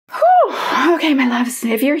Okay, my loves,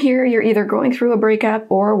 if you're here, you're either going through a breakup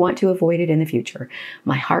or want to avoid it in the future.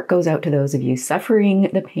 My heart goes out to those of you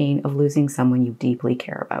suffering the pain of losing someone you deeply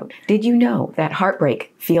care about. Did you know that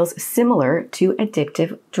heartbreak feels similar to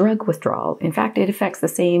addictive drug withdrawal? In fact, it affects the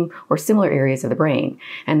same or similar areas of the brain.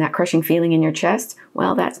 And that crushing feeling in your chest,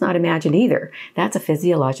 well, that's not imagined either. That's a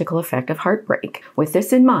physiological effect of heartbreak. With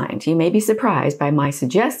this in mind, you may be surprised by my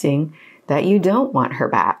suggesting that you don't want her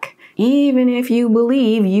back. Even if you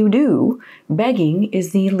believe you do, begging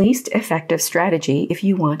is the least effective strategy if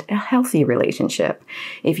you want a healthy relationship.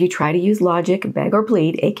 If you try to use logic, beg or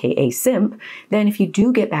plead, aka SIMP, then if you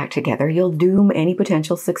do get back together, you'll doom any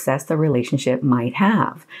potential success the relationship might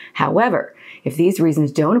have. However, if these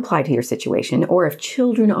reasons don't apply to your situation, or if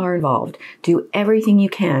children are involved, do everything you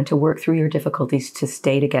can to work through your difficulties to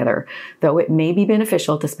stay together, though it may be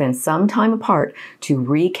beneficial to spend some time apart to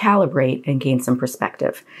recalibrate and gain some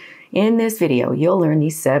perspective. In this video, you'll learn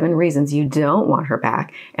these 7 reasons you don't want her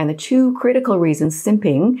back and the 2 critical reasons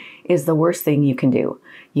simping is the worst thing you can do.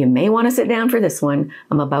 You may want to sit down for this one.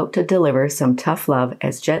 I'm about to deliver some tough love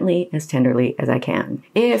as gently, as tenderly as I can.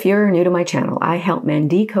 If you're new to my channel, I help men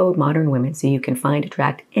decode modern women so you can find,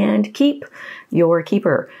 attract, and keep your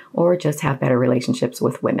keeper, or just have better relationships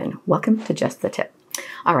with women. Welcome to Just the Tip.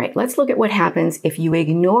 All right, let's look at what happens if you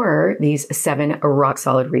ignore these 7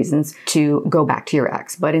 rock-solid reasons to go back to your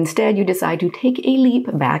ex, but instead you decide to take a leap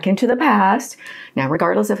back into the past. Now,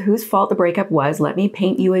 regardless of whose fault the breakup was, let me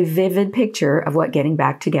paint you a vivid picture of what getting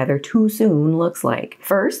back together too soon looks like.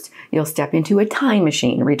 First, you'll step into a time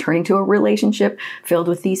machine, returning to a relationship filled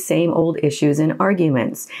with these same old issues and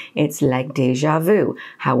arguments. It's like deja vu.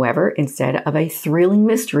 However, instead of a thrilling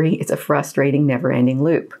mystery, it's a frustrating, never-ending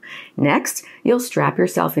loop. Next, you'll strap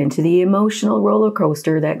yourself into the emotional roller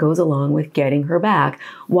coaster that goes along with getting her back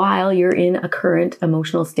while you're in a current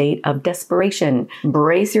emotional state of desperation.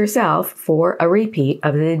 Brace yourself for a repeat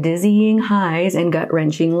of the dizzying highs and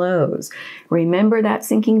gut-wrenching lows. Remember that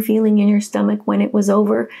sinking feeling in your stomach when it was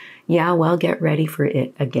over? Yeah, well, get ready for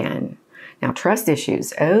it again. Now, trust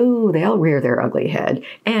issues, they'll rear their ugly head,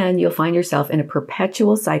 and you'll find yourself in a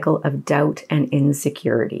perpetual cycle of doubt and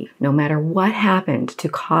insecurity. No matter what happened to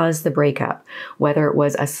cause the breakup, whether it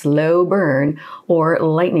was a slow burn or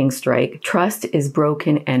lightning strike, trust is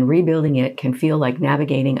broken and rebuilding it can feel like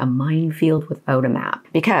navigating a minefield without a map.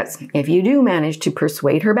 Because if you do manage to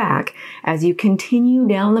persuade her back, as you continue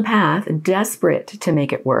down the path, desperate to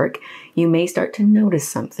make it work, you may start to notice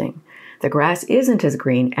something. The grass isn't as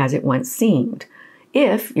green as it once seemed.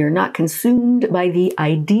 If you're not consumed by the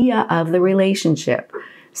idea of the relationship,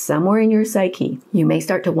 somewhere in your psyche, you may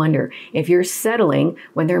start to wonder if you're settling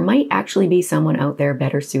when there might actually be someone out there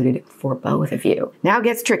better suited for both of you. Now it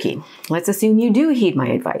gets tricky. Let's assume you do heed my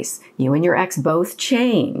advice. You and your ex both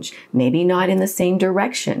change, maybe not in the same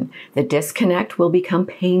direction. The disconnect will become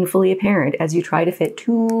painfully apparent as you try to fit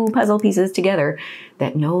 2 puzzle pieces together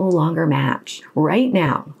that no longer match. Right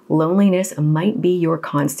now, loneliness might be your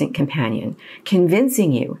constant companion,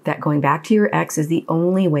 convincing you that going back to your ex is the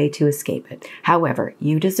only way to escape it. However,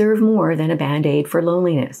 you deserve more than a band-aid for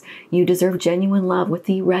loneliness. You deserve genuine love with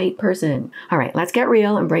the right person. All right, let's get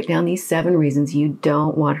real and break down these 7 reasons you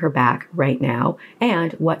don't want her back right now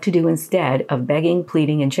and what to do instead of begging,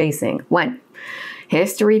 pleading, and chasing. 1.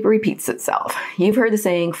 History repeats itself. You've heard the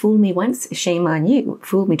saying, fool me once, shame on you.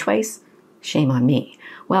 Fool me twice, shame on me.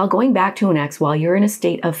 Well, going back to an ex while you're in a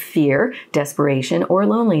state of fear, desperation, or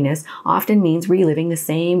loneliness often means reliving the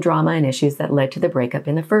same drama and issues that led to the breakup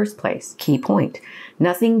in the first place. Key point.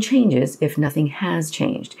 Nothing changes if nothing has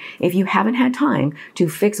changed. If you haven't had time to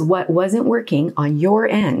fix what wasn't working on your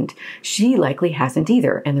end, she likely hasn't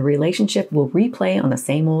either, and the relationship will replay on the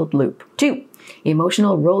same old loop. 2.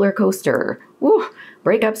 Emotional roller coaster. Woo!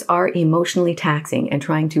 Breakups are emotionally taxing, and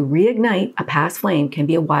trying to reignite a past flame can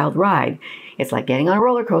be a wild ride. It's like getting on a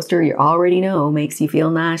roller coaster you already know makes you feel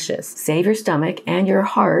nauseous. Save your stomach and your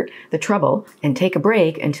heart the trouble and take a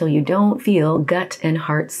break until you don't feel gut and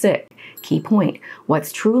heart sick. Key point.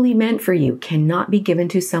 What's truly meant for you cannot be given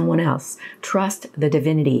to someone else. Trust the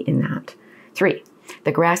divinity in that. 3.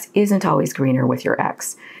 The grass isn't always greener with your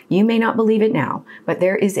ex. You may not believe it now, but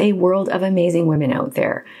there is a world of amazing women out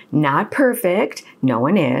there. Not perfect, no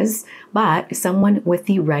one is, but someone with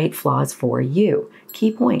the right flaws for you.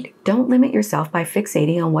 Key point, don't limit yourself by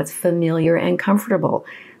fixating on what's familiar and comfortable.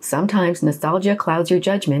 Sometimes nostalgia clouds your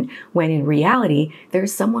judgment when in reality,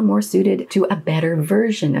 there's someone more suited to a better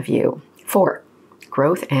version of you. 4.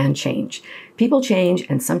 Growth and change. People change,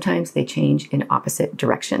 and sometimes they change in opposite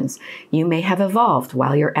directions. You may have evolved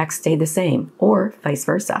while your ex stayed the same, or vice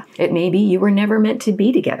versa. It may be you were never meant to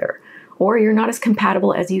be together, or you're not as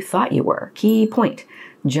compatible as you thought you were. Key point.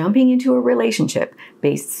 Jumping into a relationship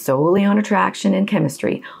based solely on attraction and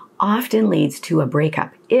chemistry often leads to a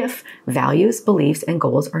breakup if values, beliefs, and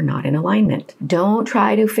goals are not in alignment. Don't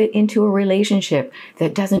try to fit into a relationship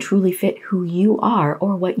that doesn't truly fit who you are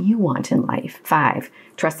or what you want in life. 5,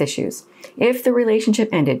 trust issues. If the relationship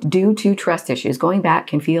ended due to trust issues, going back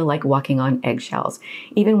can feel like walking on eggshells.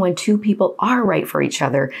 Even when two people are right for each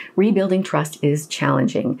other, rebuilding trust is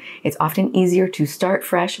challenging. It's often easier to start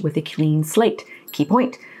fresh with a clean slate. Key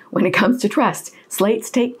point. When it comes to trust, slates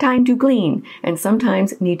take time to clean and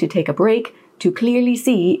sometimes need to take a break to clearly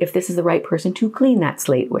see if this is the right person to clean that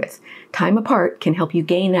slate with. Time apart can help you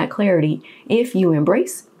gain that clarity if you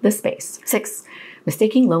embrace the space. 6,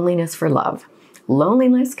 mistaking loneliness for love.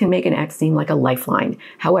 Loneliness can make an ex seem like a lifeline.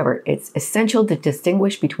 However, it's essential to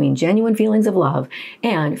distinguish between genuine feelings of love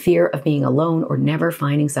and fear of being alone or never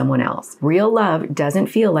finding someone else. Real love doesn't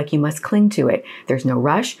feel like you must cling to it. There's no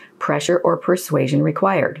rush, pressure, or persuasion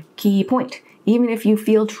required. Key point. Even if you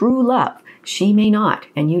feel true love, she may not,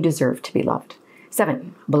 and you deserve to be loved.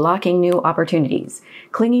 7, blocking new opportunities.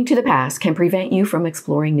 Clinging to the past can prevent you from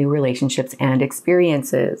exploring new relationships and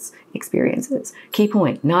experiences. Key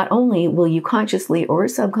point, not only will you consciously or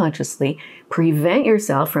subconsciously prevent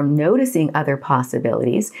yourself from noticing other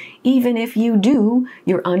possibilities, even if you do,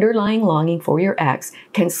 your underlying longing for your ex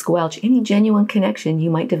can squelch any genuine connection you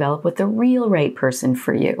might develop with the real right person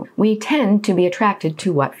for you. We tend to be attracted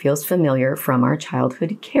to what feels familiar from our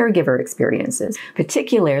childhood caregiver experiences,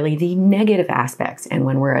 particularly the negative aspects. And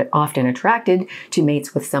when we're often attracted to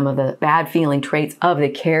mates with some of the bad feeling traits of the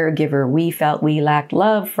caregiver we felt we lacked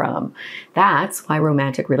love from, that's why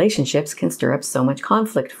romantic relationships can stir up so much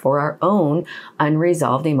conflict for our own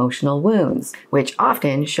unresolved emotional wounds, which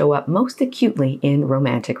often show up most acutely in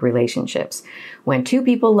romantic relationships. When two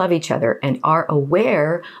people love each other and are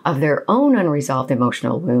aware of their own unresolved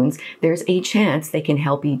emotional wounds, there's a chance they can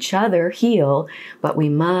help each other heal, but we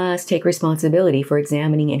must take responsibility for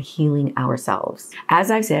examining and healing ourselves. As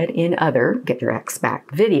I've said in other Get Your Ex Back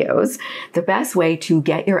videos, the best way to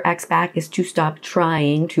get your ex back is to stop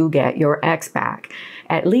trying to get your ex back.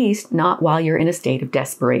 At least not while you're in a state of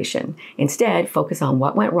desperation. Instead, focus on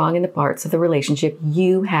what went wrong in the parts of the relationship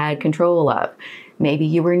you had control of. Maybe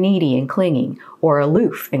you were needy and clinging, or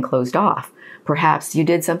aloof and closed off. Perhaps you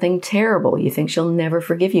did something terrible you think she'll never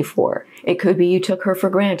forgive you for. It could be you took her for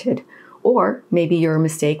granted. Or maybe your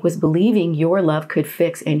mistake was believing your love could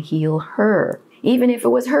fix and heal her. Even if it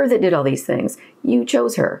was her that did all these things, you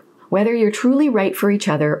chose her. Whether you're truly right for each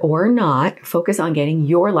other or not, focus on getting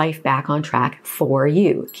your life back on track for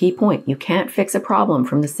you. Key point, you can't fix a problem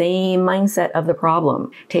from the same mindset of the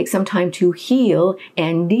problem. Take some time to heal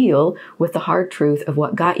and deal with the hard truth of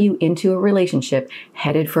what got you into a relationship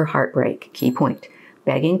headed for heartbreak. Key point,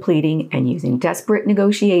 begging, pleading, and using desperate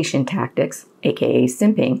negotiation tactics, aka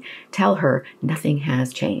simping, tell her nothing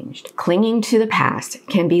has changed. Clinging to the past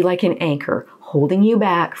can be like an anchor, holding you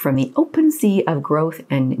back from the open sea of growth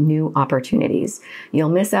and new opportunities. You'll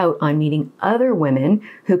miss out on meeting other women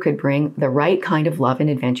who could bring the right kind of love and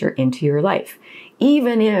adventure into your life,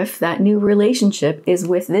 even if that new relationship is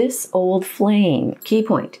with this old flame. Key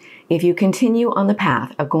point, if you continue on the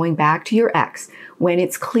path of going back to your ex when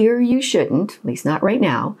it's clear you shouldn't, at least not right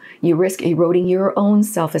now, you risk eroding your own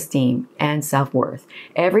self-esteem and self-worth.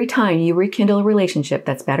 Every time you rekindle a relationship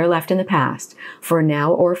that's better left in the past, for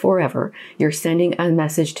now or forever, you're sending a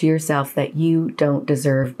message to yourself that you don't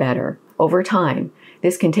deserve better. Over time,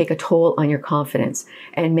 this can take a toll on your confidence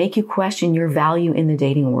and make you question your value in the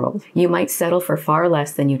dating world. You might settle for far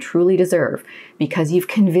less than you truly deserve because you've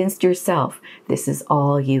convinced yourself this is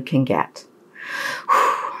all you can get.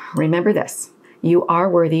 Remember this. You are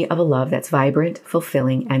worthy of a love that's vibrant,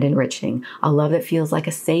 fulfilling, and enriching. A love that feels like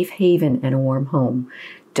a safe haven and a warm home.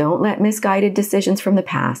 Don't let misguided decisions from the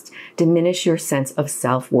past diminish your sense of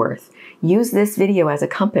self-worth. Use this video as a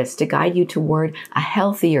compass to guide you toward a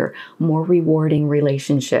healthier, more rewarding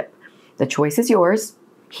relationship. The choice is yours.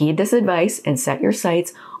 Heed this advice and set your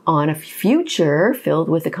sights on a future filled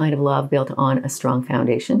with the kind of love built on a strong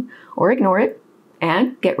foundation, or ignore it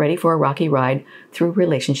and get ready for a rocky ride through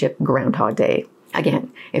relationship Groundhog Day.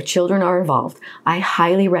 Again, if children are involved, I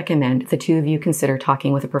highly recommend the two of you consider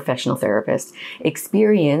talking with a professional therapist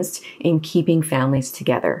experienced in keeping families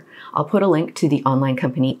together. I'll put a link to the online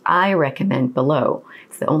company I recommend below.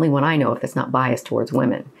 It's the only one I know of that's not biased towards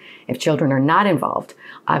women. If children are not involved,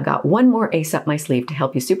 I've got one more ace up my sleeve to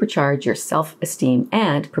help you supercharge your self-esteem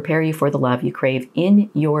and prepare you for the love you crave in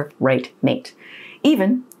your right mate,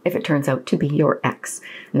 even if it turns out to be your ex.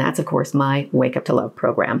 And that's, of course, my Wake Up to Love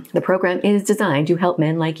program. The program is designed to help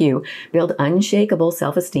men like you build unshakable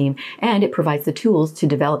self-esteem, and it provides the tools to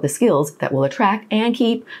develop the skills that will attract and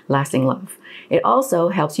keep lasting love. It also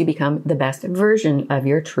helps you become the best version of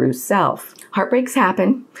your true self. Heartbreaks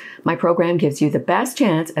happen. My program gives you the best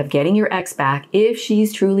chance of getting your ex back if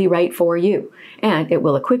she's truly right for you. And it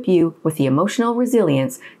will equip you with the emotional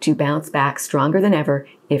resilience to bounce back stronger than ever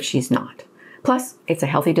if she's not. Plus, it's a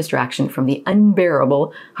healthy distraction from the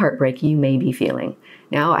unbearable heartbreak you may be feeling.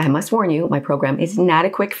 Now, I must warn you, my program is not a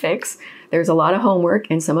quick fix. There's a lot of homework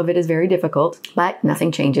and some of it is very difficult, but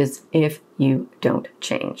nothing changes if you don't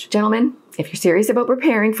change. Gentlemen, if you're serious about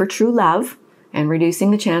preparing for true love and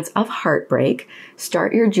reducing the chance of heartbreak,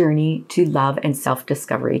 start your journey to love and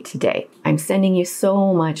self-discovery today. I'm sending you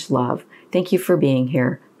so much love. Thank you for being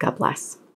here. God bless.